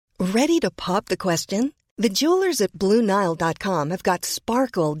Ready to pop the question? The jewelers at BlueNile.com have got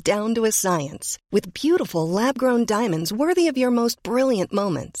sparkle down to a science with beautiful lab-grown diamonds worthy of your most brilliant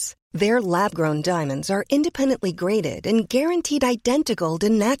moments. Their lab-grown diamonds are independently graded and guaranteed identical to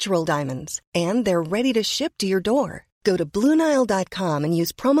natural diamonds, and they're ready to ship to your door. Go to BlueNile.com and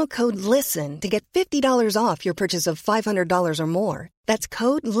use promo code LISTEN to get $50 off your purchase of $500 or more. That's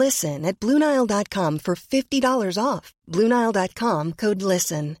code LISTEN at BlueNile.com for $50 off. BlueNile.com, code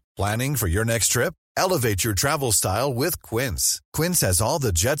LISTEN. Planning for your next trip? Elevate your travel style with Quince. Quince has all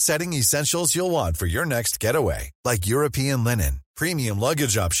the jet-setting essentials you'll want for your next getaway, like European linen, premium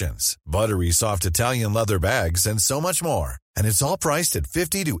luggage options, buttery soft Italian leather bags, and so much more. And it's all priced at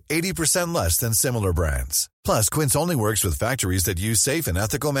 50 to 80% less than similar brands. Plus, Quince only works with factories that use safe and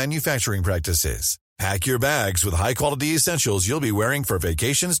ethical manufacturing practices. Pack your bags with high-quality essentials you'll be wearing for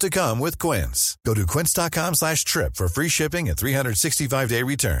vacations to come with Quince. Go to quince.com/trip for free shipping and 365-day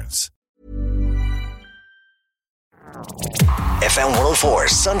returns. FM 104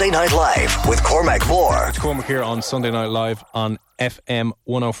 Sunday Night Live with Cormac Moore. It's Cormac here on Sunday Night Live on FM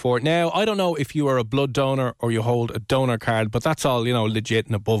 104. Now, I don't know if you are a blood donor or you hold a donor card, but that's all, legit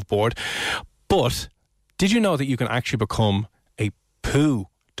and above board. But did you know that you can actually become a poo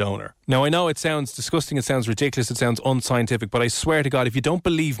donor? Now, I know it sounds disgusting, it sounds ridiculous, it sounds unscientific, but I swear to God, if you don't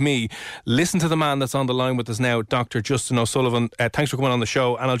believe me, listen to the man that's on the line with us now, Dr. Justin O'Sullivan. Thanks for coming on the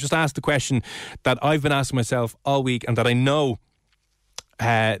show, and I'll just ask the question that I've been asking myself all week and that I know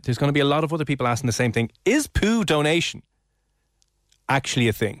there's going to be a lot of other people asking the same thing. Is poo donation actually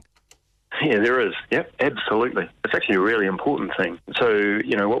a thing? Yeah, there is. Yep, absolutely. It's actually a really important thing. So,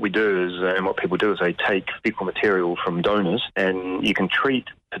 what we do is, and what people do is they take fecal material from donors, and you can treat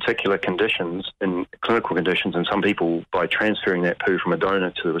particular conditions and clinical conditions in some people by transferring that poo from a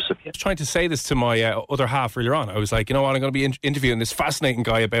donor to the recipient. I was trying to say this to my other half earlier on. I was like, you know what, I'm going to be interviewing this fascinating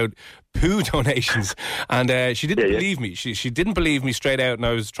guy about poo donations. And she didn't believe me. She didn't believe me straight out, and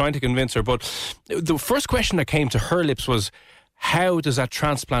I was trying to convince her. But the first question that came to her lips was, how does that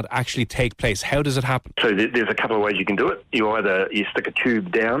transplant actually take place? How does it happen? So there's a couple of ways you can do it. You stick a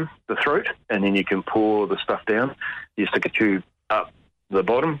tube down the throat, and then you can pour the stuff down. You stick a tube up the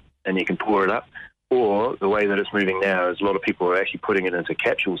bottom, and you can pour it up. Or the way that it's moving now is a lot of people are actually putting it into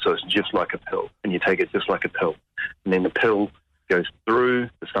capsules, so it's just like a pill, and you take it just like a pill. And then the pill goes through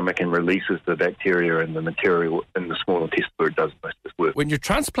the stomach and releases the bacteria and the material in the small intestine where it does most of this work. When you're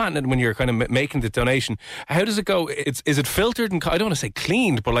transplanting, when you're kind of making the donation, how does it go? Is it filtered and, I don't want to say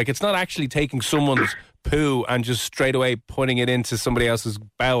cleaned, but like it's not actually taking someone's poo and just straight away putting it into somebody else's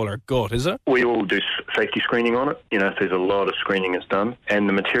bowel or gut, is it? We all do safety screening on it. There's a lot of screening is done, and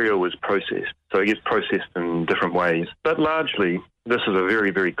the material is processed. So it gets processed in different ways. But largely, this is a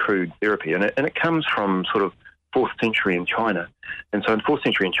very, very crude therapy, and it comes from sort of 4th century in China. And so in 4th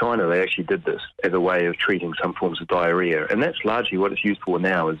century in China, they actually did this as a way of treating some forms of diarrhea. And that's largely what it's used for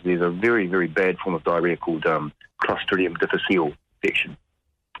now. Is there's a very, very bad form of diarrhea called Clostridium difficile infection.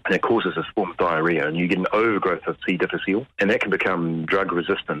 And it causes this form of diarrhea, and you get an overgrowth of C. difficile, and that can become drug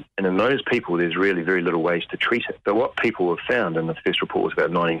resistant. And in those people, there's really very little ways to treat it. But what people have found, and the first report was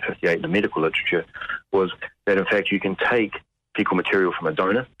about 1958 in the medical literature, was that in fact you can take fecal material from a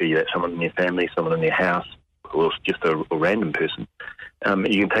donor, be that someone in their family, someone in their house, or just a random person.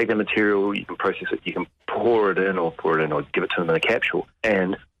 You can take the material, you can process it, you can pour it in or give it to them in a capsule,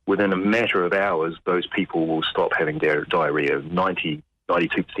 and within a matter of hours, those people will stop having diarrhea 92%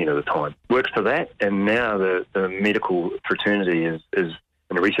 of the time. Works for that, and now the medical fraternity is and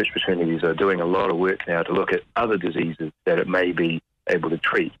the research fraternities are doing a lot of work now to look at other diseases that it may be able to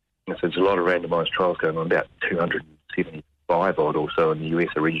treat. And so there's a lot of randomised trials going on, about 275 odd or so in the US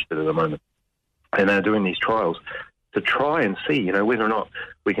are registered at the moment. And they're doing these trials to try and see, whether or not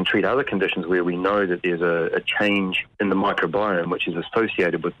we can treat other conditions where we know that there's a change in the microbiome which is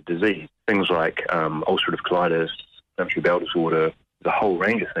associated with the disease. Things like ulcerative colitis, inflammatory bowel disorder, there's a whole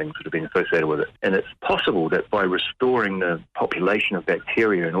range of things that have been associated with it. And it's possible that by restoring the population of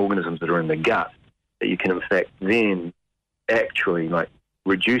bacteria and organisms that are in the gut, that you can in fact then actually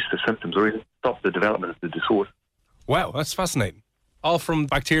reduce the symptoms or even stop the development of the disorder. Wow, that's fascinating. All from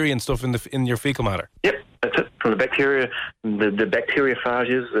bacteria and stuff in your fecal matter. Yep, that's it. From the bacteria, the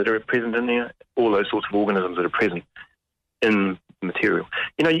bacteriophages that are present in there, all those sorts of organisms that are present in the material.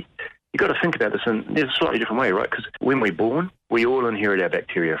 You've got to think about this in there's a slightly different way, right? Because when we're born, we all inherit our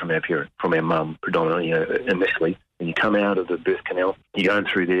bacteria from our parent, from our mum predominantly, initially. When you come out of the birth canal, you're going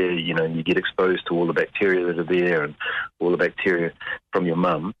through there, you get exposed to all the bacteria that are there and all the bacteria from your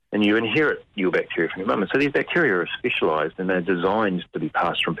mum, and you inherit your bacteria from your mum. And so these bacteria are specialised and they're designed to be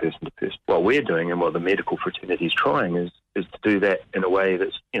passed from person to person. What we're doing and what the medical fraternity is trying is to do that in a way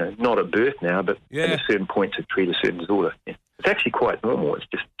that's, not at birth now, but at a certain point to treat a certain disorder. Yeah. It's actually quite normal. It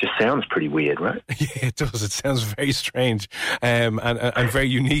just sounds pretty weird, right? Yeah, it does. It sounds very strange and very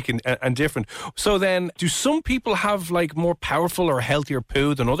unique and different. So then, do some people have like more powerful or healthier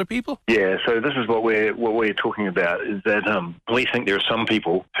poo than other people? Yeah, so this is what we're talking about, is that we think there are some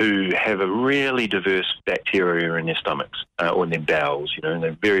people who have a really diverse bacteria in their stomachs or in their bowels, and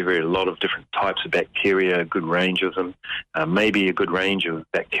they're very, very a lot of different types of bacteria, a good range of them, maybe a good range of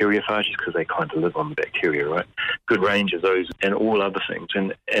bacteriophages because they kind of live on the bacteria, right? Good range of those and all other things.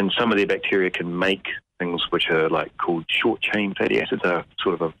 And some of their bacteria can make things which are like called short-chain fatty acids, are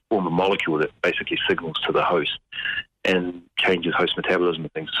sort of a form of molecule that basically signals to the host and changes host metabolism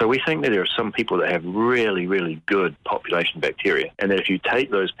and things. So we think that there are some people that have really, really good population bacteria, and that if you take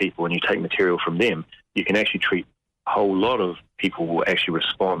those people and you take material from them, you can actually treat a whole lot of people will actually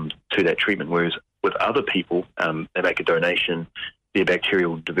respond to that treatment, whereas with other people, they make a donation, their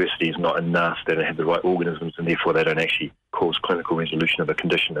bacterial diversity is not enough, they don't have the right organisms, and therefore they don't actually cause clinical resolution of a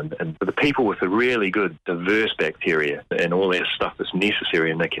condition. And for the people with a really good, diverse bacteria and all that stuff that's necessary,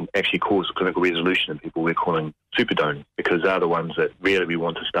 and they can actually cause clinical resolution in people, we're calling super donors, because they're the ones that really we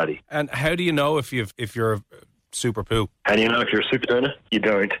want to study. And how do you know if you're a super poo? How do you know if you're a super donor? You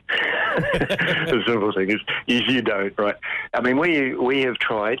don't. The simple thing is you don't, right? I mean, we have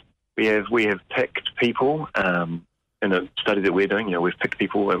tried. We have picked people. In a study that we're doing, we've picked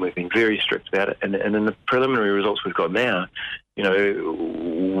people and we've been very strict about it. And in the preliminary results we've got now,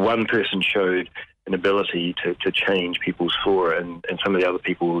 one person showed an ability to change people's flora, and some of the other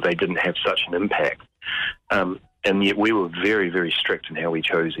people, they didn't have such an impact. And yet we were very, very strict in how we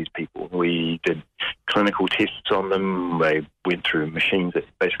chose these people. We did clinical tests on them. They went through machines that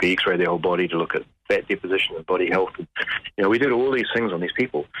basically x-ray their whole body to look at fat deposition and body health. And, we did all these things on these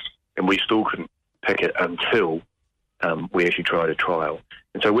people, and we still couldn't pick it until we actually tried a trial.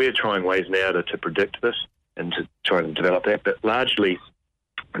 And so we're trying ways now to predict this and to try and develop that. But largely,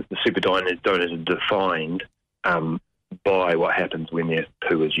 the super donors are defined by what happens when their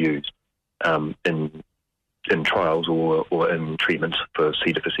poo is used in trials or in treatments for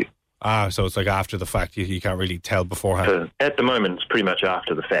C. difficile. So it's like after the fact, you can't really tell beforehand. So at the moment, it's pretty much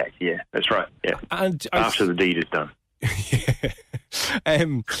after the fact, yeah. That's right, yeah. And after the deed is done.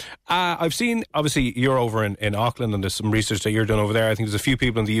 I've seen, obviously you're over in Auckland, and there's some research that you're doing over there. I think there's a few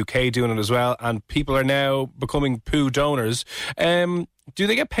people in the UK doing it as well, and people are now becoming poo donors. Do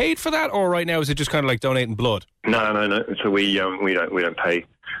they get paid for that, or right now is it just kind of like donating blood? No. So we don't pay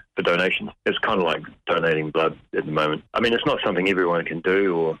for donations. It's kind of like donating blood at the moment. I mean, it's not something everyone can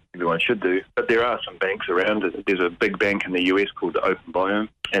do or everyone should do, but there are some banks around. There's a big bank in the US called the Open Biome,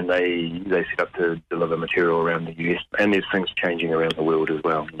 and they set up to deliver material around the US. And there's things changing around the world as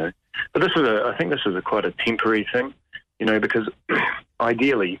well. But I think this is quite a temporary thing, because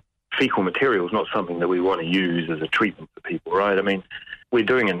ideally fecal material is not something that we want to use as a treatment for people, right? I mean, we're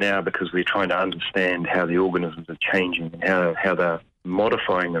doing it now because we're trying to understand how the organisms are changing and how they're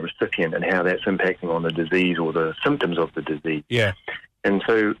modifying the recipient and how that's impacting on the disease or the symptoms of the disease. Yeah. And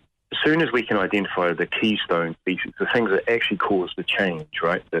so as soon as we can identify the keystone species, the things that actually cause the change,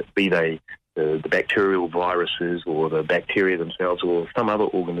 right, that be they the bacterial viruses or the bacteria themselves or some other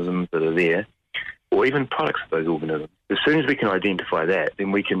organisms that are there, or even products of those organisms, as soon as we can identify that,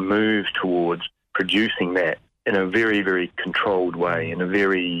 then we can move towards producing that in a very, very controlled way, in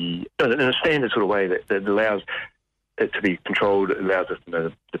a standard sort of way that allows it to be controlled, it allows us to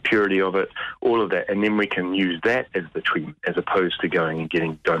know the purity of it, all of that, and then we can use that as the treatment as opposed to going and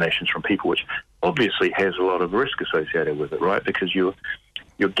getting donations from people, which obviously has a lot of risk associated with it, right? Because you're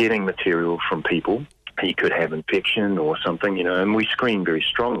getting material from people, you could have infection or something, and we screen very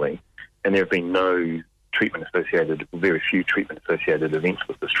strongly, and there have been very few treatment-associated events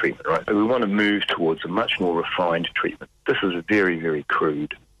with this treatment, right? So we want to move towards a much more refined treatment. This is very, very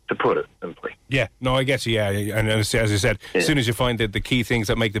crude, to put it simply. Yeah, no, I get you, yeah. And as I said, as soon as you find the key things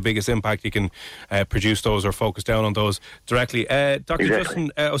that make the biggest impact, you can produce those or focus down on those directly. Dr.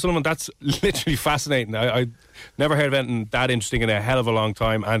 Justin O'Sullivan, that's literally fascinating. I never heard of anything that interesting in a hell of a long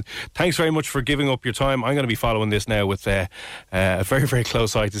time, and thanks very much for giving up your time. I'm going to be following this now with a very, very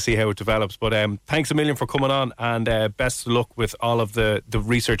close eye to see how it develops, but thanks a million for coming on, and best of luck with all of the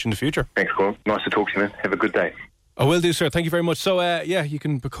research in the future. Thanks, Colin. Nice to talk to you, man. Have a good day. I will do, sir. Thank you very much. So, you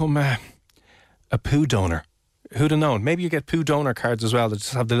can become a poo donor. Who'd have known? Maybe you get poo donor cards as well that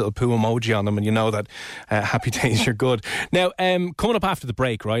just have the little poo emoji on them, and you know that happy days you're good. Now, coming up after the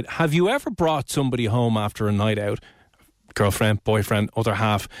break, right? Have you ever brought somebody home after a night out, girlfriend, boyfriend, other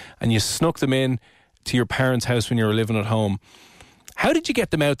half, and you snuck them in to your parents' house when you were living at home? How did you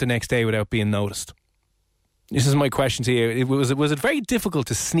get them out the next day without being noticed? This is my question to you. Was it very difficult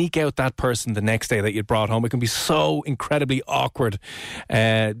to sneak out that person the next day that you'd brought home? It can be so incredibly awkward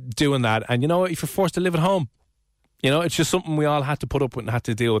doing that. And you know what? If you're forced to live at home, you know, it's just something we all had to put up with and had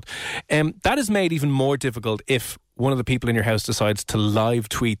to deal with. That is made even more difficult if one of the people in your house decides to live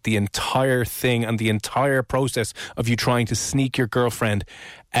tweet the entire thing and the entire process of you trying to sneak your girlfriend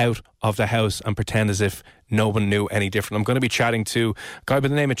out of the house and pretend as if no one knew any different. I'm going to be chatting to a guy by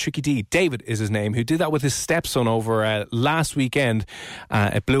the name of Tricky D. David is his name, who did that with his stepson over last weekend.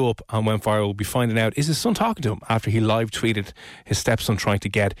 It blew up and went viral. We'll be finding out, is his son talking to him after he live tweeted his stepson trying to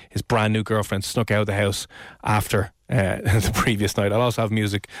get his brand new girlfriend snuck out of the house after the previous night. I'll also have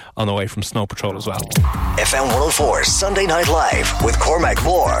music on the way from Snow Patrol as well. FM 104 Sunday Night Live with Cormac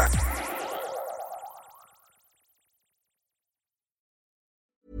Moore.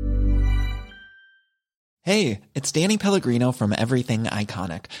 Hey, it's Danny Pellegrino from Everything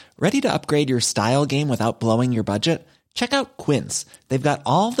Iconic. Ready to upgrade your style game without blowing your budget? Check out Quince. They've got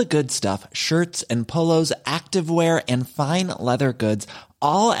all the good stuff, shirts and polos, activewear, and fine leather goods,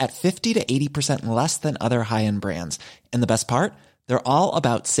 all at 50 to 80% less than other high-end brands. And the best part? They're all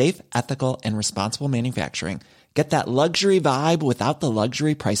about safe, ethical, and responsible manufacturing. Get that luxury vibe without the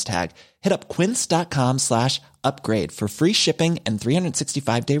luxury price tag. Hit up quince.com/upgrade for free shipping and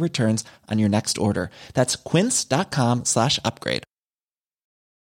 365-day returns on your next order. That's quince.com/upgrade.